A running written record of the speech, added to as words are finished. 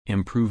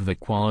Improve the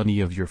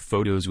quality of your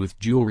photos with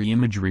jewelry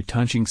image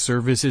retouching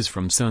services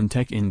from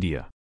Suntech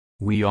India.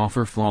 We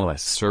offer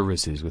flawless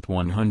services with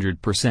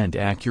 100%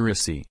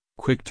 accuracy,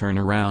 quick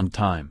turnaround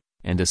time,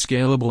 and a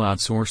scalable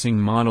outsourcing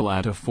model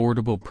at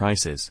affordable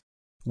prices.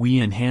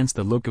 We enhance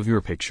the look of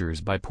your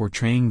pictures by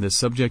portraying the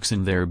subjects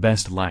in their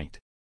best light.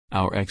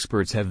 Our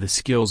experts have the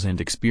skills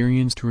and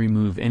experience to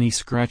remove any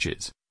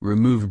scratches,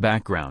 remove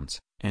backgrounds,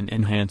 and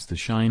enhance the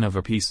shine of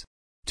a piece.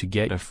 To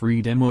get a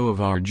free demo of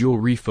our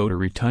jewelry photo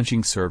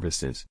retouching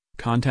services,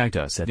 contact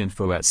us at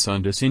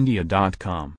info@sundusindia.com.